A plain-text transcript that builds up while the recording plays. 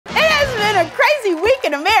crazy week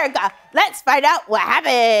in America. Let's find out what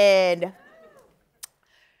happened.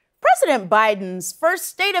 President Biden's first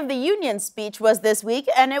State of the Union speech was this week,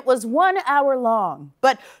 and it was 1 hour long.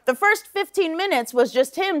 But the first 15 minutes was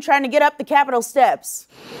just him trying to get up the Capitol steps.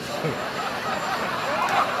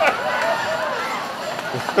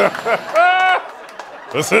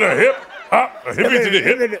 Let's hit a hip hop, a hippie to the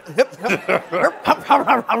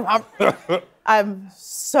hip. I'm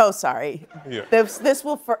so sorry. Yeah. This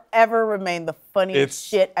will forever remain the funniest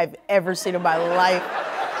shit I've ever seen in my life.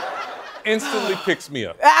 Instantly picks me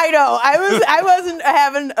up. I know. I wasn't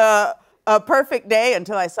having a perfect day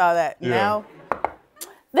until I saw that. Yeah. Now,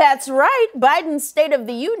 that's right. Biden's State of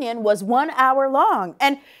the Union was 1 hour long.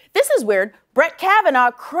 And this is weird. Brett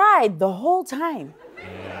Kavanaugh cried the whole time.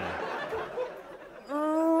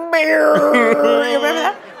 You remember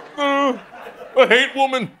that? I hate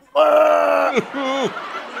woman.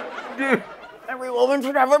 Every woman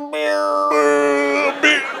should have a beer.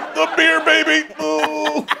 The beer, baby.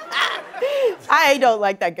 I don't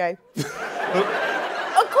like that guy.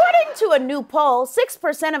 According to a new poll,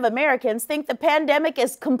 6% of Americans think the pandemic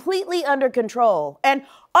is completely under control, and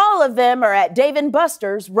all of them are at Dave &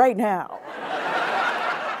 Buster's right now.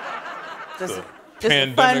 Just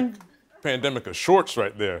Pandemic of shorts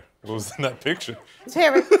right there. What was in that picture?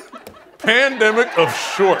 Terry. Pandemic of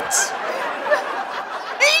shorts.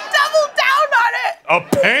 He doubled down on it. A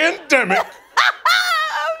pandemic. Shorts.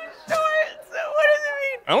 What does it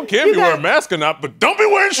mean? I don't care if you wear a mask or not, but don't be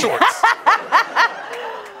wearing shorts.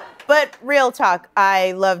 But real talk,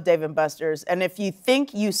 I love Dave & Buster's, and if you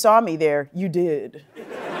think you saw me there, you did.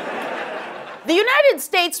 The United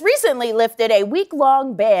States recently lifted a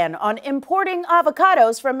week-long ban on importing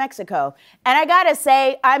avocados from Mexico, and I gotta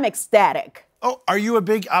say, I'm ecstatic. Oh, are you a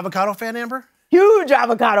big avocado fan, Amber? Huge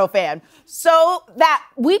avocado fan. So that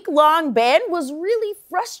week-long ban was really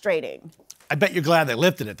frustrating. I bet you're glad they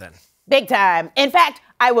lifted it then. Big time. In fact,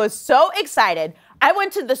 I was so excited. I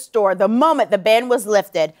went to the store the moment the ban was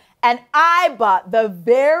lifted, and I bought the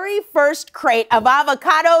very first crate of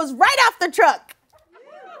avocados right off the truck.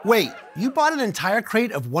 Wait, you bought an entire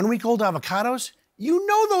crate of 1 week old avocados? You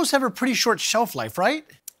know those have a pretty short shelf life, right?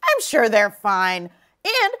 I'm sure they're fine.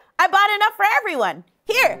 And I bought enough for everyone.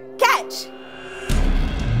 Here, catch.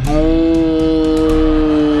 It's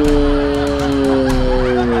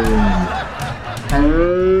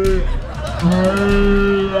gonna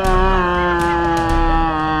be fine.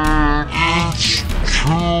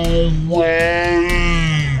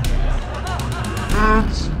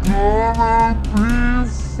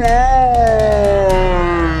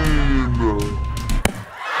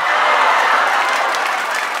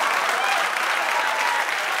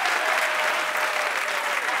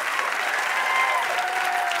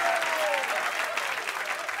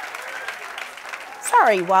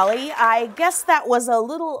 Sorry, Wally. I guess that was a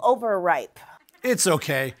little overripe. It's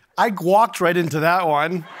okay. I walked right into that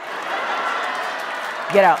one.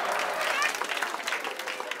 Get out.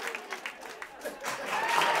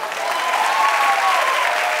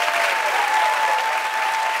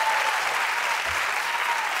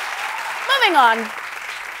 Moving on.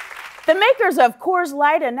 The makers of Coors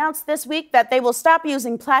Light announced this week that they will stop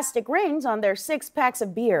using plastic rings on their 6-packs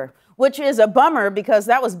of beer, which is a bummer because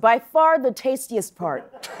that was by far the tastiest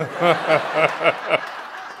part.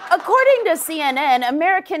 According to CNN,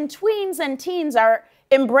 American tweens and teens are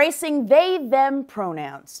embracing they-them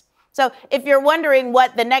pronouns. So if you're wondering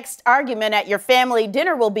what the next argument at your family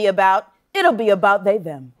dinner will be about, it'll be about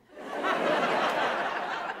they-them.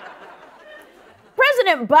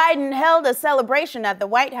 President Biden held a celebration at the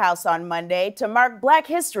White House on Monday to mark Black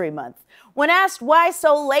History Month. When asked why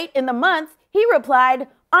so late in the month, he replied,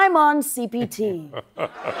 "I'm on CPT."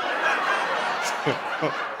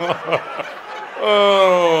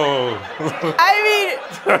 Oh. I mean,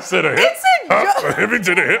 I said a hip. it's a joke. A hippie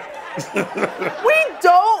to the hip. We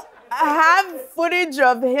don't have footage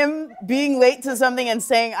of him being late to something and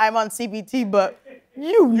saying, "I'm on CPT," but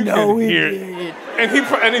you know he hear did. it.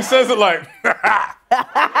 And he says it like, he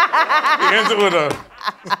ends it with a.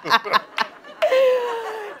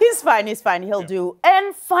 He's fine, he'll do.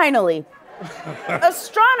 And finally,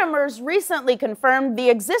 astronomers recently confirmed the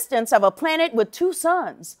existence of a planet with 2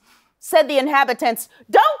 suns. Said the inhabitants,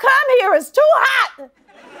 "Don't come here, it's too hot."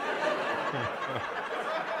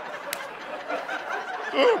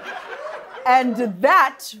 And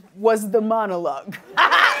that was the monologue.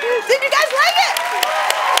 Did you guys like it?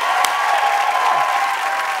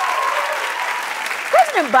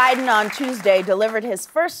 President Biden on Tuesday delivered his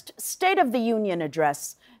first State of the Union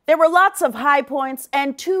address. There were lots of high points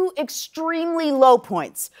and 2 extremely low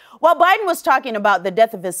points. While Biden was talking about the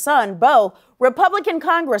death of his son, Beau, Republican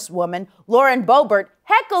Congresswoman Lauren Boebert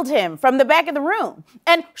heckled him from the back of the room.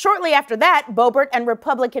 And shortly after that, Boebert and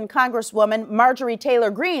Republican Congresswoman Marjorie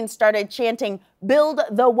Greene started chanting, "Build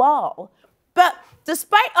the wall." But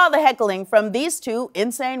despite all the heckling from these 2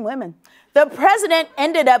 insane women, the president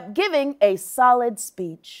ended up giving a solid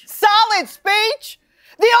speech. Solid speech?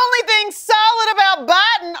 The only thing solid about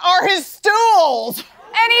Biden are his stools.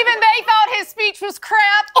 And even they thought his speech was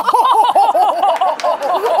crap. Oh,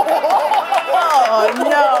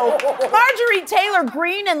 no. Marjorie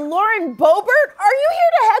Greene and Lauren Boebert, are you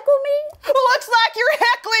here to heckle me? Looks like you're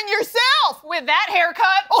heckling yourself. With that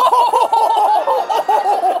haircut.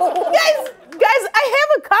 Guys, I have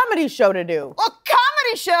a comedy show to do. A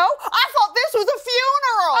comedy show? I thought this was a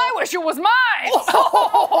funeral. I wish it was mine.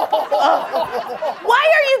 Why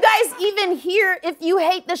are you guys even here if you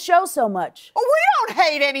hate the show so much? We don't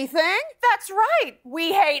hate anything. That's right.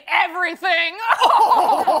 We hate everything.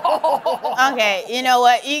 Okay, you know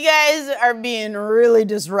what? You guys are being really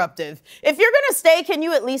disruptive. If you're gonna stay, can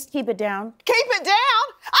you at least keep it down? Keep it down?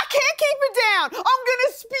 I can't keep it down. I'm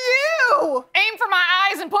gonna spew. Aim for my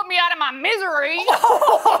eyes and put me out of my misery. All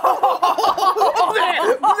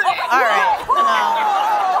right.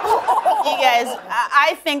 You guys,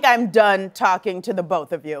 I think I'm done talking to the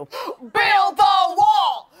both of you. Build the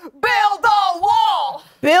wall. Build the wall.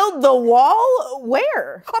 Build the wall?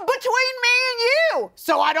 Where? Between me and you,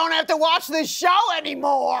 so I don't have to watch this show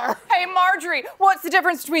anymore. Hey, Marjorie, what's the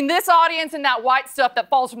difference between this audience and that white stuff that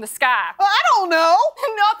falls from the sky? I don't know.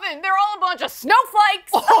 Nothing. They're all a bunch of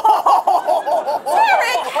snowflakes.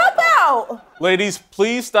 Derek, help out. Ladies,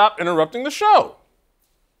 please stop interrupting the show.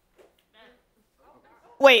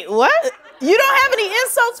 Wait, what? You don't have any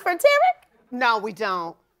insults for Tarek? No, we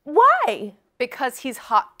don't. Why? Because he's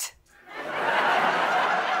hot.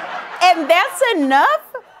 And that's enough?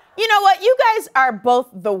 You know what? You guys are both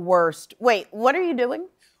the worst. Wait, what are you doing?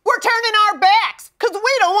 We're turning our backs because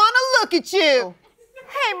we don't want to look at you.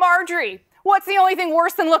 Hey, Marjorie, what's the only thing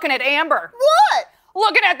worse than looking at Amber? What?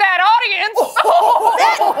 Looking at that audience.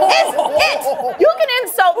 That is it. You can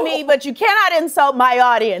insult me, but you cannot insult my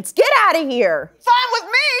audience. Get out of here. Fine with me.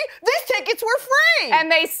 These tickets were free. And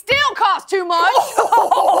they still cost too much.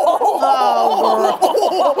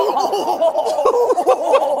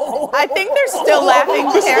 I think they're still laughing,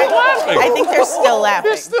 Tarek. I think they're still laughing.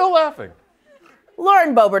 They're still laughing.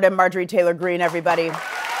 Lauren Boebert and Marjorie Greene, everybody.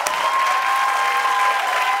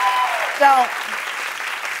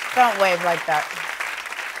 Don't wave like that.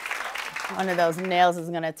 One of those nails is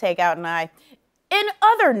gonna take out an eye. In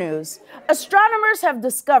other news, astronomers have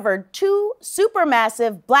discovered 2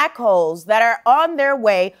 supermassive black holes that are on their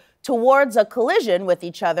way towards a collision with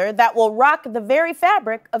each other that will rock the very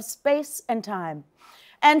fabric of space and time.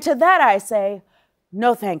 And to that I say,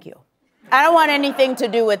 no thank you. I don't want anything to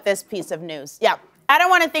do with this piece of news. Yeah, I don't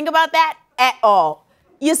want to think about that at all.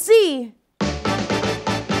 You see,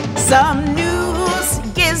 some news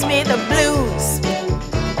gives me the blues.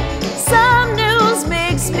 Some news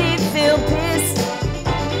makes me feel pissed.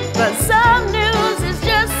 But some news is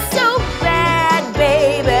just so bad,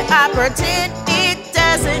 baby. I pretend it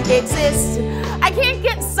doesn't exist. I can't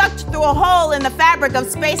get sucked through a hole in the fabric of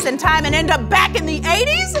space and time and end up back in the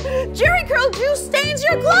 80s. Jerry curl juice stains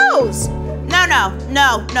your clothes.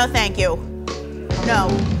 No, thank you. No,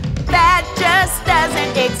 that just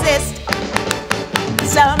doesn't exist.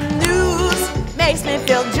 Some news makes me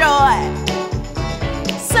feel joy.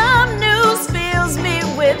 Some news fills me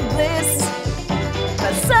with bliss.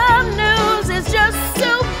 But some news is just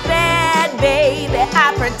so bad, baby.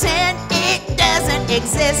 I pretend it doesn't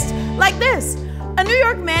exist. Like this. A New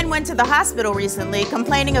York man went to the hospital recently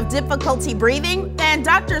complaining of difficulty breathing, and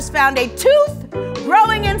doctors found a tooth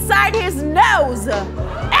growing inside his nose.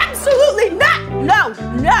 Absolutely not. No.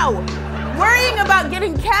 Worrying about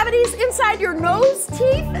getting cavities inside your nose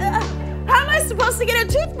teeth? How am I supposed to get a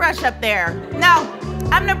toothbrush up there? No,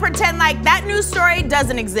 I'm gonna pretend like that news story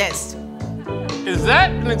doesn't exist. Is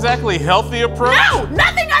that an exactly healthy approach? No,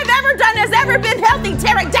 nothing I've ever done has ever been healthy,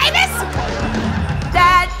 Tarek Davis!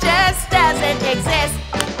 That just doesn't exist.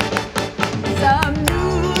 Some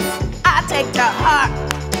news I take to heart.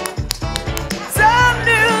 Some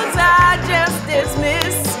news I just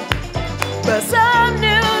dismiss. But some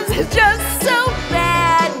news is just so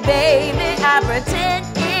bad, baby. I pretend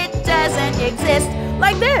it doesn't exist.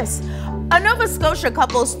 Like this. A Nova Scotia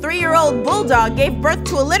couple's 3-year-old bulldog gave birth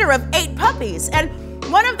to a litter of 8 puppies, and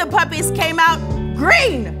one of the puppies came out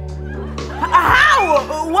green. How?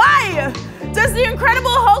 Why? Does the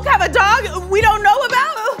Incredible Hulk have a dog we don't know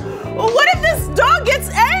about? What if this dog gets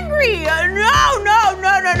angry? agree.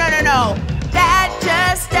 No. That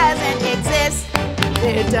just doesn't exist.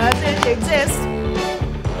 It doesn't exist.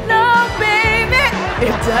 No, baby.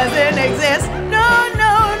 It doesn't exist.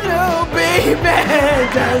 No, baby.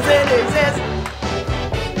 It doesn't exist.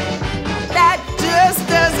 That just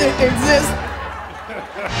doesn't exist.